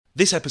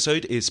This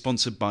episode is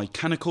sponsored by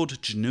Canaccord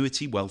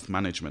Genuity Wealth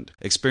Management,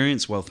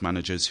 experienced wealth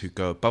managers who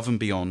go above and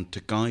beyond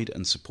to guide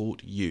and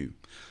support you.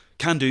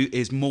 Can do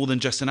is more than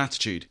just an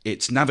attitude.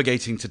 It's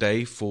navigating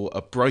today for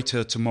a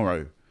brighter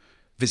tomorrow.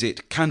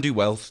 Visit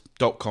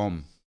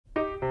candowealth.com.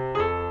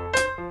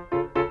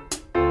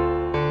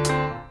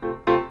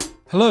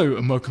 Hello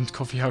and welcome to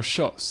Coffee House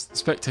Shots, the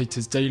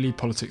Spectator's daily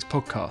politics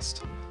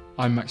podcast.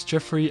 I'm Max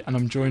Jeffery and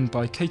I'm joined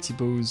by Katy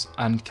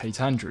and Kate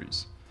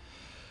Andrews.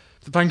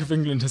 The Bank of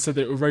England has said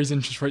that it will raise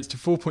interest rates to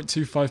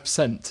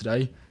 4.25%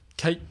 today.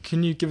 Kate,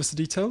 can you give us the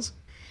details?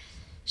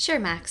 Sure,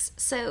 Max.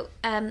 So,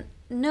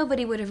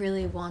 nobody would have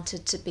really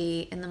wanted to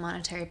be in the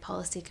Monetary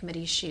Policy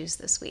Committee's shoes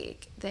this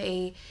week.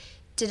 They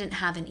didn't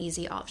have an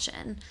easy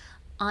option.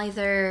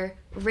 Either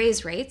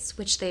raise rates,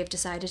 which they've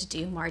decided to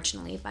do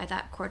marginally by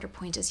that quarter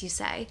point, as you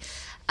say,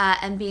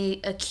 and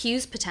be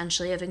accused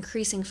potentially of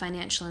increasing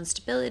financial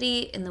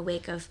instability in the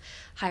wake of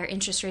higher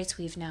interest rates.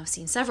 We've now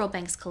seen several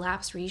banks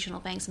collapse, regional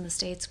banks in the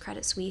States,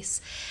 Credit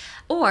Suisse.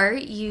 Or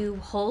you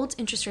hold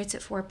interest rates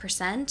at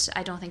 4%.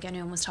 I don't think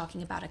anyone was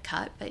talking about a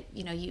cut, but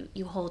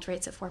you hold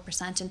rates at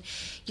 4% and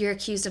you're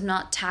accused of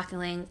not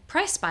tackling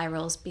price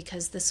spirals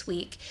because this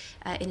week,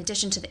 in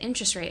addition to the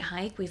interest rate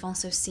hike, we've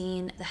also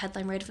seen the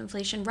headline rate of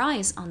inflation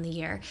rise on the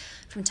year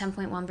from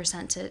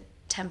 10.1% to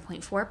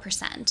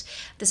 10.4%.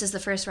 This is the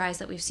first rise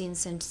that we've seen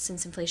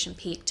since inflation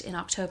peaked in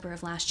October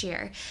of last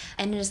year.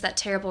 And it is that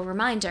terrible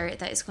reminder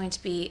that it's going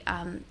to be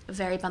a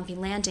very bumpy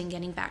landing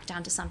getting back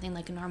down to something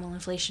like a normal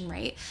inflation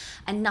rate,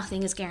 and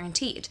nothing is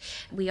guaranteed.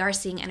 We are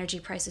seeing energy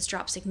prices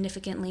drop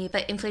significantly,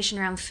 but inflation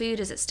around food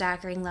is at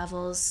staggering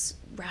levels.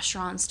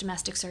 Restaurants,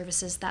 domestic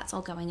services, that's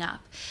all going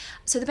up.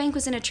 So the bank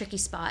was in a tricky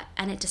spot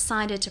and it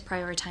decided to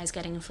prioritize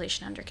getting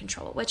inflation under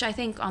control, which I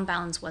think on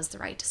balance was the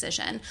right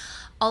decision.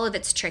 All of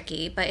it's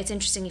tricky, but it's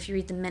interesting if you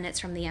read the minutes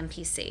from the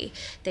MPC.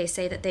 They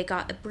say that they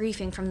got a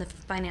briefing from the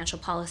Financial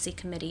Policy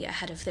Committee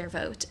ahead of their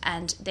vote,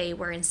 and they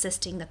were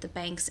insisting that the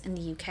banks in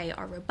the UK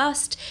are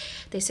robust.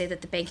 They say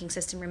that the banking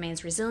system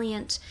remains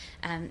resilient.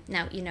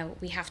 Now,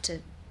 we have to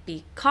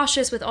be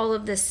cautious with all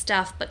of this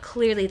stuff, but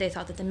clearly they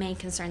thought that the main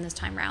concern this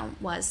time around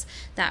was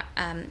that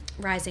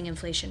rising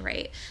inflation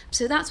rate.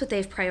 So that's what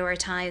they've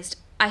prioritized.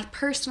 I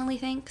personally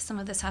think some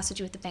of this has to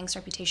do with the bank's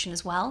reputation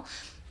as well.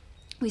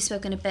 We've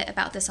spoken a bit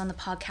about this on the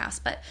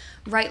podcast, but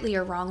rightly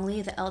or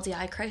wrongly, the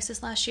LDI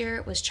crisis last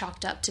year was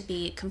chalked up to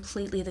be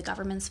completely the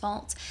government's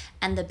fault,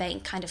 and the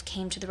bank kind of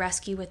came to the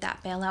rescue with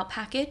that bailout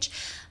package,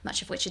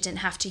 much of which it didn't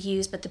have to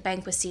use, but the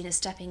bank was seen as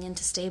stepping in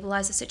to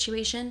stabilize the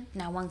situation.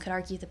 Now, one could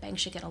argue the bank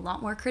should get a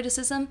lot more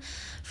criticism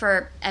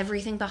for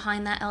everything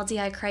behind that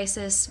LDI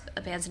crisis,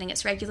 abandoning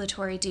its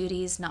regulatory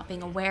duties, not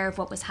being aware of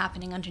what was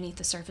happening underneath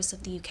the surface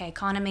of the UK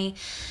economy.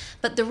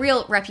 But the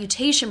real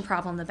reputation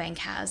problem the bank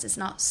has is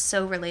not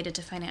so related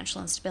to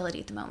financial instability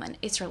at the moment.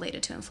 It's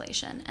related to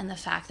inflation and the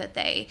fact that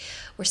they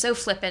were so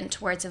flippant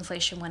towards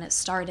inflation when it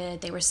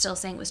started. They were still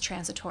saying it was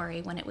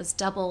transitory when it was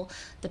double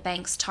the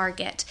bank's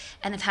target,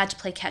 and have had to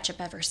play catch up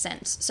ever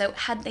since. So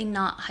had they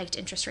not hiked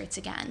interest rates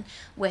again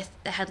with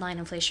the headline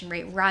inflation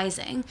rate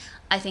rising,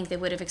 I think they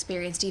would have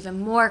experienced even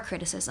more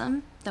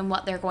criticism than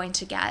what they're going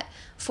to get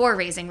for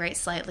raising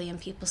rates slightly and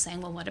people saying,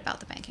 well, what about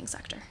the banking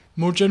sector?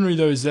 More generally,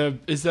 though,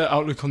 is their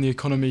outlook on the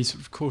economy sort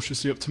of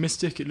cautiously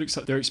optimistic? It looks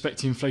like they're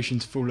expecting inflation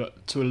to fall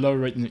to a lower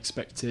rate than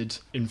expected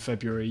in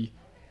February,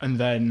 and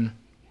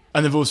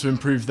they've also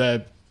improved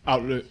their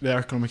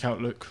economic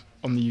outlook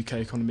on the UK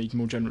economy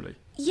more generally.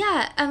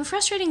 Yeah,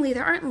 frustratingly,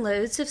 there aren't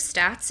loads of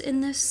stats in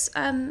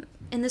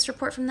this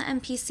report from the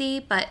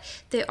MPC, but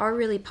they are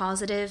really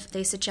positive.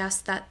 They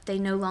suggest that they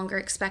no longer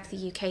expect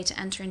the UK to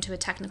enter into a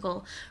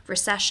technical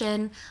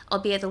recession,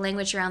 albeit the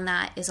language around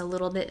that is a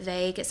little bit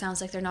vague. It sounds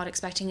like they're not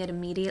expecting it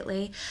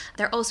immediately.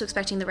 They're also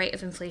expecting the rate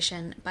of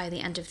inflation by the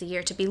end of the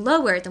year to be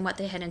lower than what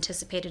they had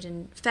anticipated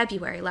in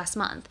February last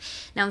month.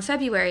 Now, in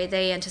February,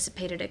 they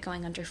anticipated it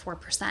going under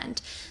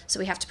 4%, so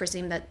we have to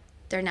presume that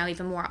they're now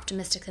even more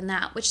optimistic than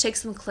that, which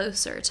takes them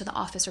closer to the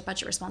Office for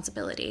Budget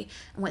Responsibility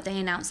and what they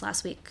announced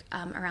last week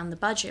around the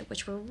budget,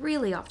 which were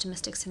really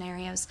optimistic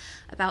scenarios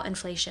about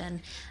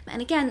inflation.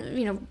 And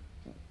again,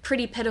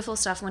 pretty pitiful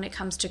stuff when it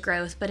comes to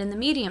growth, but in the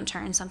medium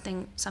term,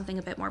 something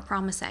a bit more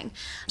promising.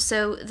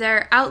 So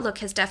their outlook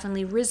has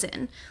definitely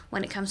risen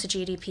when it comes to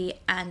GDP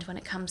and when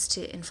it comes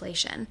to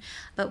inflation,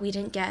 but we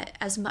didn't get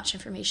as much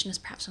information as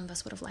perhaps some of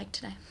us would have liked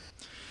today.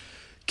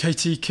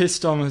 Katy, Keir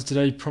Starmer has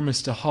today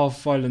promised to halve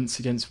violence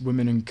against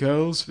women and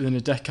girls within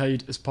a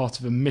decade as part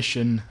of a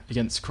mission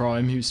against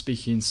crime. He was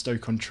speaking in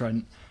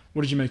Stoke-on-Trent.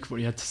 What did you make of what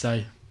he had to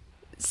say?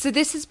 So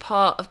this is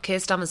part of Keir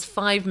Starmer's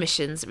 5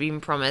 missions that we've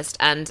been promised,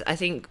 and I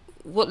think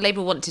what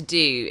Labour want to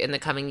do in the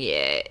coming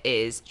year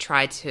is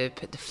try to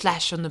put the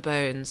flesh on the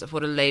bones of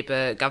what a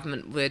Labour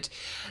government would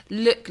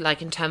look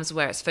like in terms of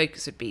where its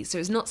focus would be. So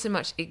it's not so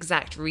much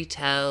exact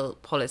retail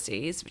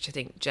policies, which I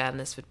think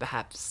journalists would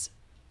perhaps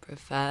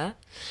prefer,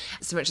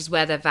 so much as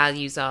where their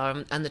values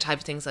are and the type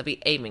of things they'll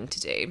be aiming to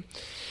do.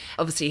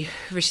 Obviously,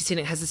 Rishi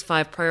Sunak has his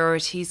 5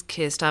 priorities,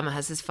 Keir Starmer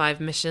has his 5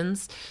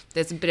 missions.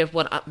 There's a bit of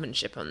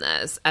one-upmanship on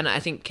theirs, and I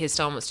think Keir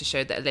Starmer wants to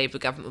show that a Labour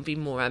government will be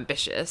more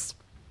ambitious.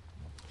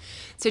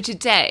 So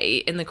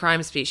today, in the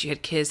crime speech, you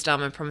had Keir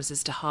Starmer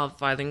promises to halve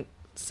violence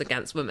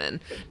against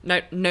women.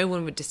 No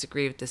one would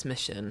disagree with this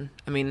mission.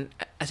 I mean,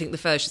 I think the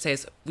first I should say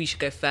is we should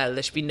go further.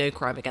 There should be no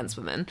crime against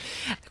women.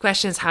 The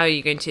question is, how are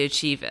you going to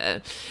achieve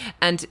it?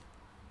 And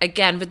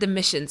again, with the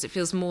missions, it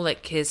feels more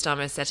like Keir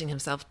Starmer is setting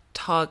himself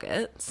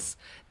targets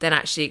than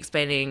actually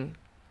explaining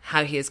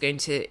how he is going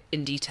to,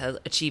 in detail,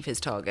 achieve his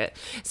target.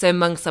 So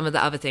among some of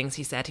the other things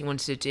he said he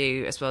wanted to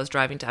do, as well as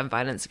driving down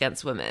violence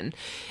against women,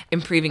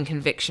 improving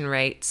conviction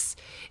rates,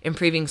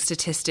 improving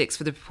statistics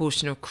for the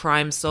proportion of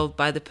crimes solved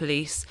by the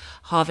police,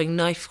 halving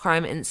knife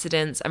crime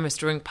incidents, and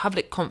restoring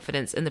public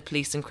confidence in the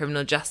police and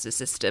criminal justice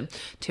system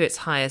to its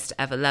highest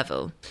ever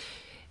level.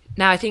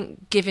 Now, I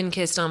think given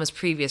Keir Starmer's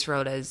previous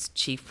role as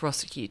chief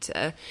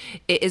prosecutor,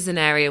 it is an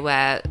area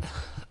where,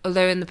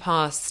 although in the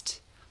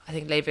past I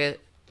think Labour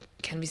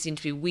can be seen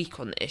to be weak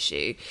on the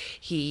issue,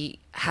 he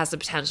has the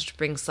potential to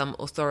bring some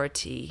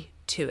authority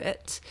to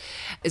it.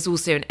 It's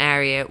also an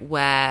area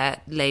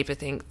where Labour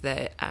think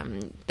that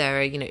there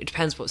are, it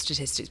depends what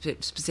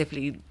statistics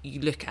specifically you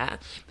look at,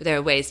 but there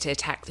are ways to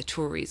attack the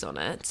Tories on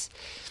it.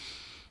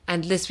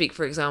 And this week,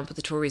 for example,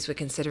 the Tories were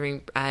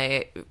considering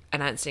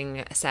announcing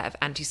a set of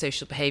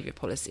antisocial behaviour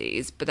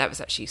policies, but that was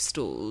actually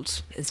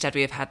stalled. Instead,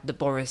 we have had the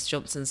Boris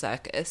Johnson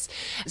circus.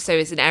 So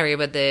it's an area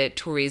where the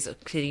Tories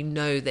clearly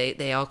know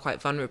they are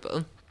quite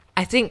vulnerable.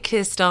 I think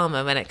Keir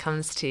Starmer, when it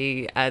comes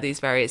to these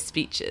various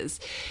speeches,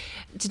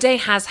 today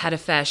has had a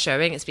fair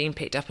showing. It's being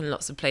picked up in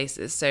lots of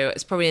places. So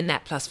it's probably a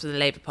net plus for the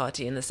Labour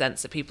Party in the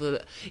sense that people,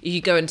 you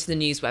go into the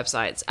news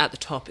websites, at the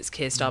top it's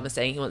Keir Starmer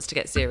saying he wants to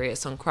get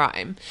serious on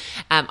crime.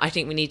 I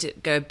think we need to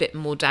go a bit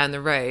more down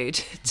the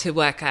road to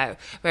work out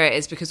where it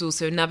is, because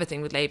also another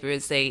thing with Labour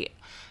is they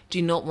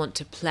do not want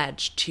to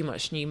pledge too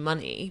much new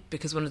money,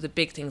 because one of the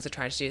big things they're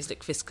trying to do is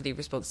look fiscally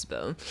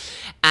responsible.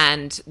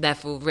 And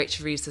therefore,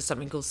 Rachel Reeves has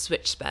something called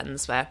switch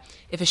spends, where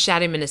if a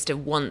shadow minister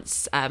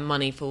wants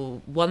money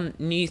for one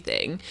new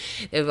thing,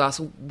 they will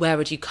ask, where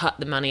would you cut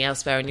the money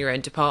elsewhere in your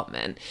own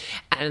department?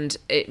 And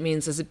it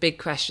means there's a big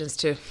question as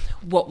to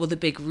what will the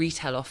big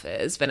retail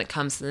offers when it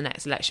comes to the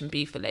next election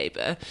be for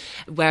Labour?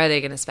 Where are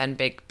they going to spend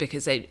big?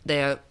 Because they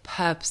are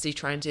purposely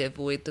trying to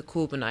avoid the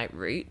Corbynite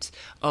route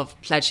of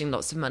pledging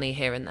lots of money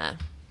here and there.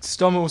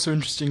 Starmer also,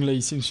 interestingly,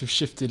 seems to have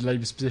shifted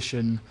Labour's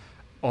position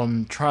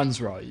on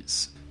trans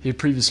rights. He had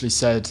previously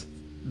said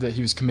that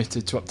he was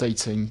committed to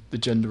updating the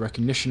Gender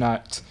Recognition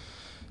Act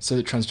so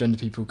that transgender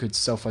people could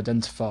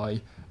self-identify,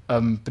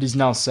 but he's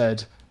now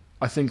said,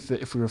 I think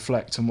that if we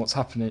reflect on what's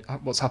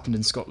happened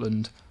in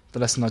Scotland, the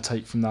lesson I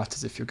take from that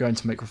is if you're going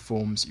to make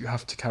reforms, you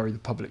have to carry the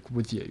public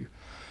with you.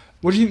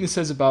 What do you think this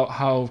says about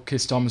how Keir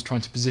Starmer's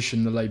trying to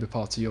position the Labour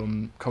Party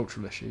on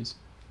cultural issues?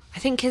 I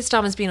think Keir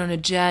Starmer's been on a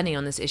journey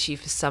on this issue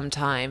for some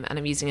time, and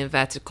I'm using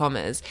inverted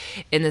commas,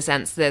 in the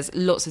sense there's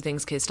lots of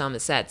things Keir Starmer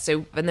said.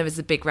 So when there was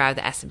the big row with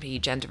the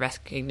SNP Gender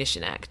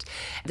Recognition Act,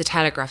 the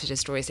Telegraph did a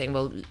story saying,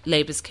 well,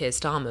 Labour's Keir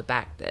Starmer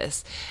backed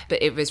this,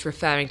 but it was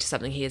referring to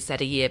something he had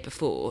said a year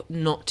before,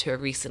 not to a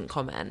recent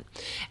comment.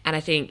 And I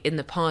think in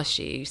the past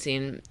year, you've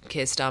seen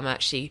Keir Starmer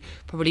actually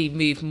probably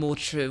move more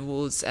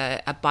towards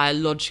a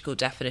biological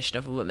definition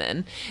of a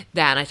woman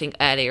than I think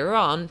earlier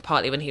on,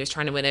 partly when he was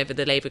trying to win over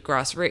the Labour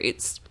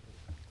grassroots.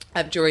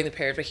 During the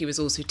period where he was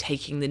also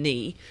taking the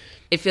knee.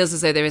 It feels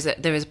as though there is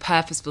a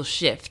purposeful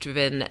shift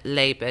within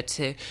Labour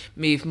to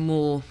move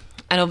more,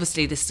 and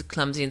obviously this is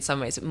clumsy in some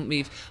ways, but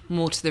move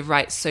more to the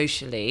right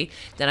socially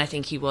than I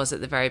think he was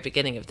at the very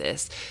beginning of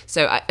this.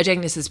 So I don't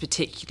think this is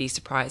particularly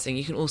surprising.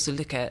 You can also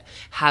look at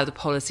how the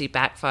policy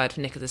backfired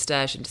for Nicola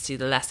Sturgeon to see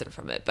the lesson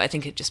from it, but I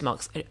think it just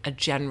marks a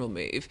general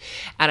move.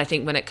 And I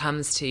think when it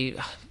comes to,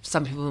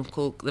 some people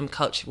call them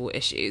cultural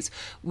issues,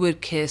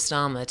 would Keir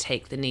Starmer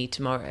take the knee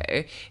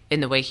tomorrow in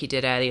the way he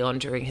did early on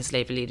during his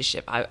Labour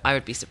leadership? I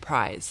would be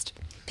surprised.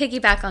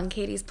 Piggyback on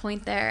Katy's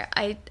point there,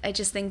 I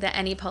just think that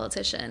any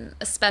politician,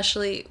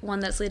 especially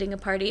one that's leading a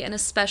party and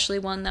especially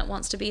one that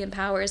wants to be in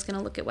power, is going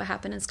to look at what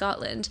happened in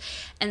Scotland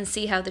and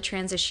see how the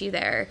trans issue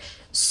there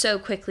so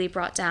quickly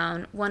brought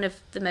down one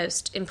of the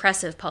most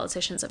impressive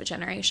politicians of a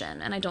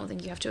generation. And I don't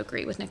think you have to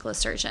agree with Nicola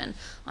Sturgeon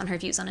on her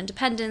views on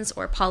independence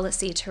or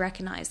policy to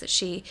recognise that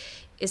she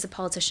is a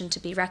politician to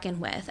be reckoned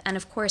with. And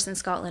of course in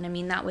Scotland, I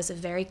mean, that was a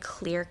very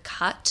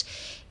clear-cut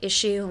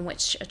issue in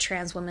which a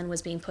trans woman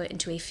was being put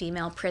into a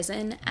female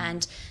prison,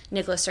 and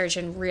Nicola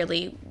Sturgeon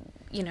really,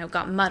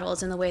 got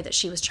muddled in the way that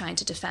she was trying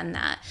to defend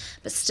that.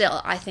 But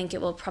still, I think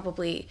it will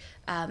probably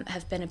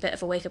have been a bit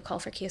of a wake-up call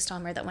for Keir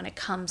Starmer that when it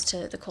comes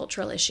to the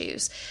cultural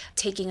issues,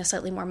 taking a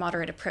slightly more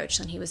moderate approach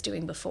than he was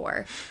doing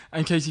before.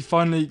 And Katy,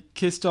 finally,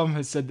 Keir Starmer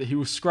has said that he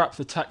will scrap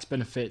the tax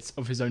benefits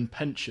of his own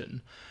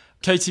pension.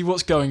 Katy,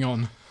 what's going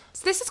on?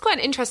 So this is quite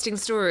an interesting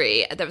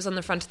story that was on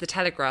the front of the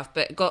Telegraph,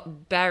 but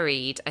got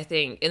buried, I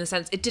think, in the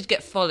sense it did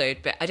get followed,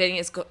 but I don't think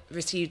it's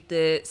received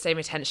the same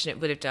attention it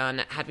would have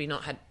done had we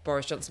not had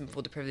Boris Johnson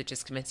before the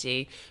Privileges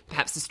Committee,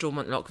 perhaps the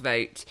Stormont Lock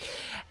vote.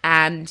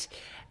 And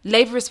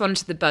Labour responded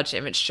to the budget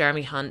in which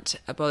Jeremy Hunt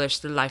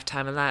abolished the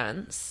lifetime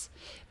allowance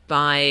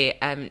by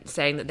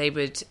saying that they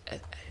would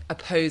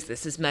oppose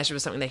this as measure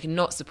was something they could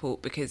not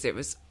support because it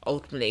was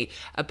ultimately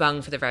a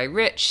bung for the very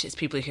rich. It's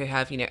people who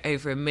have,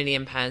 over £1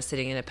 million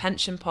sitting in a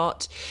pension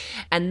pot.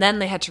 And then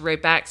they had to row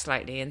back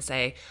slightly and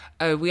say,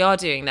 oh, we are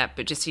doing that,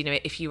 but just,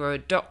 if you were a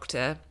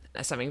doctor,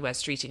 something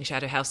Wes Streeting,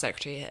 Shadow Health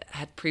Secretary,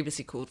 had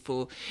previously called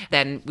for,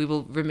 then we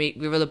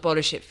will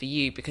abolish it for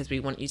you because we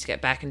want you to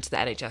get back into the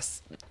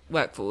NHS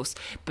workforce,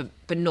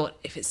 but not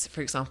if it's, for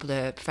example,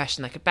 a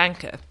profession like a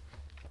banker.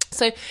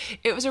 So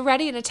it was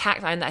already an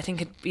attack line that I think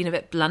had been a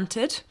bit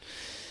blunted.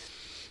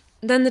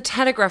 Then the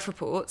Telegraph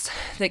reports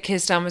that Keir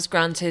Starmer was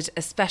granted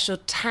a special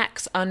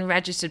tax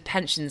unregistered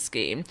pension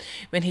scheme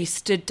when he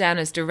stood down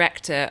as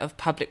Director of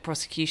Public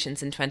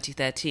Prosecutions in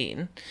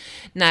 2013.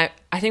 Now,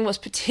 I think what's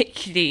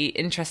particularly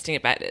interesting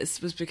about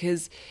this was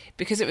because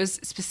it was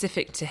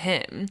specific to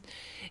him.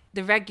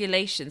 The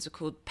regulations were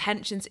called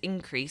Pensions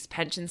Increase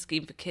Pension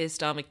Scheme for Keir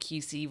Starmer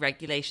QC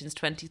Regulations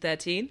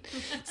 2013.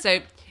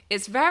 So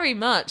it's very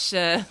much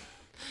a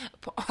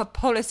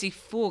policy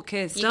for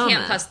Keir Starmer.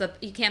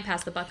 You can't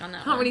pass the buck on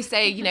that. Can't really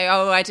say,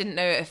 oh, I didn't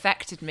know it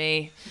affected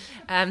me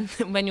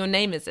when your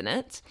name is in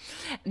it.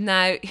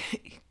 Now,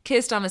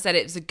 Keir Starmer said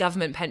it was a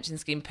government pension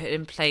scheme put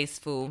in place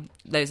for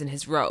those in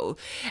his role,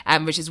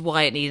 which is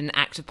why it needed an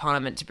act of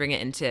parliament to bring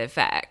it into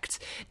effect.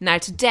 Now,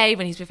 today,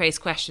 when he's been faced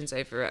questions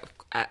over it,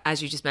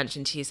 as you just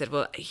mentioned, he said,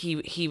 well,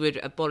 he would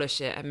abolish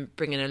it and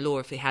bring in a law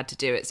if he had to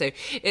do it. So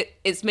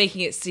it's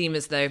making it seem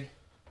as though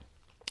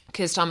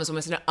Keir Starmer's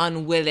almost an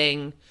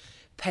unwilling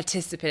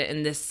participant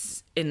in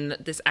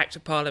this act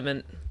of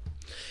parliament,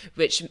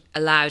 which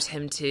allowed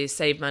him to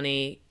save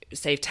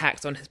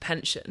tax on his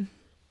pension.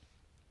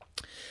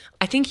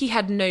 I think he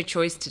had no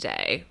choice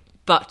today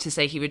but to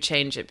say he would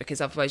change it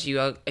because otherwise you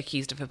are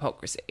accused of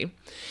hypocrisy.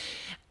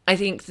 I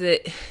think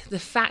that the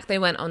fact they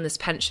went on this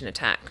pension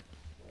attack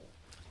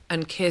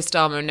and Keir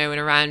Starmer and no one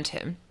around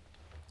him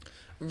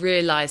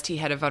realised he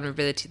had a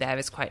vulnerability there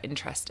is quite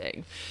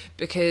interesting,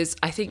 because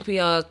I think we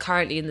are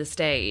currently in the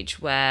stage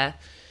where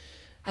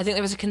I think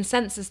there was a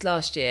consensus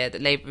last year that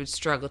Labour would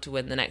struggle to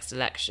win the next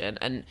election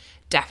and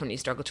definitely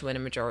struggle to win a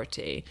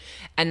majority.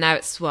 And now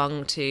it's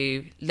swung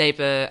to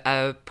Labour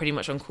are pretty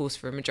much on course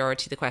for a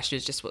majority. The question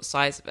is just what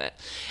size of it.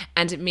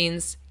 And it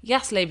means,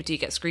 yes, Labour do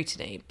get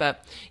scrutiny,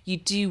 but you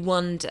do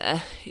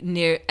wonder,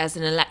 as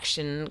an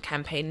election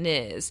campaign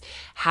nears,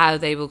 how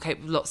they will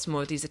cope with lots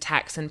more of these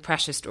attacks and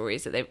pressure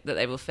stories that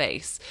they will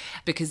face.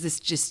 Because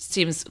this just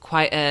seems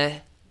quite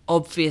a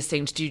obvious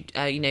thing to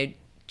do,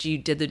 due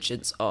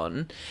diligence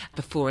on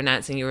before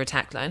announcing your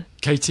attack line.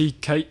 Katy,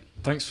 Kate,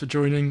 thanks for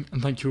joining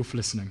and thank you all for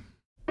listening.